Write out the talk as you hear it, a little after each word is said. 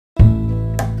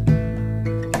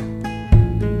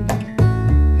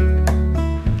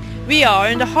We are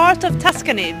in the heart of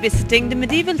Tuscany, visiting the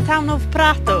medieval town of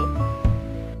Prato.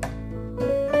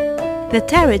 The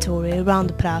territory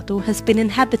around Prato has been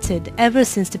inhabited ever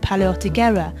since the Paleolithic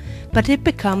era, but it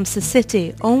becomes a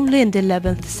city only in the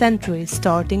 11th century,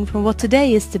 starting from what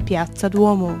today is the Piazza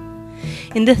Duomo.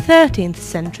 In the 13th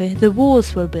century, the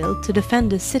walls were built to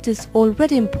defend the city's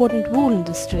already important wool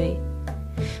industry.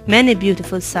 Many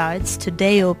beautiful sites,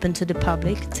 today open to the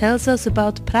public, tells us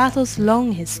about Prato's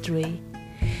long history.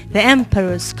 The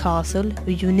Emperor's Castle,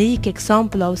 a unique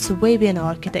example of Swabian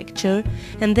architecture,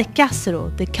 and the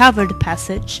Cassero, the covered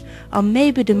passage, are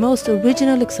maybe the most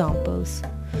original examples.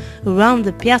 Around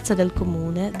the Piazza del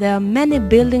Comune there are many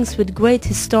buildings with great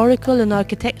historical and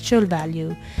architectural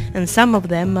value, and some of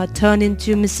them are turned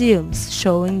into museums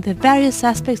showing the various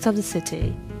aspects of the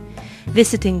city.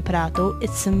 Visiting Prato,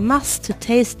 it's a must to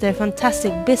taste their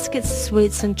fantastic biscuits,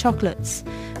 sweets and chocolates,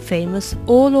 famous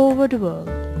all over the world.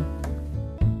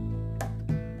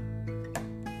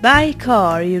 By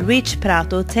car you reach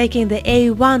Prato taking the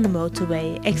A1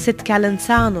 motorway, exit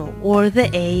Calenzano, or the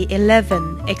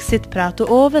A11, exit Prato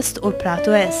Ovest or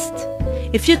Prato Est.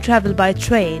 If you travel by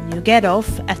train, you get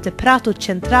off at the Prato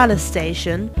Centrale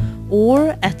station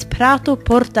or at Prato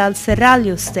Portal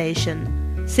Serraglio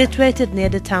station, situated near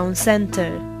the town center.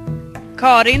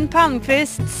 Karin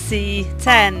Palmqvist,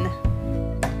 seeten.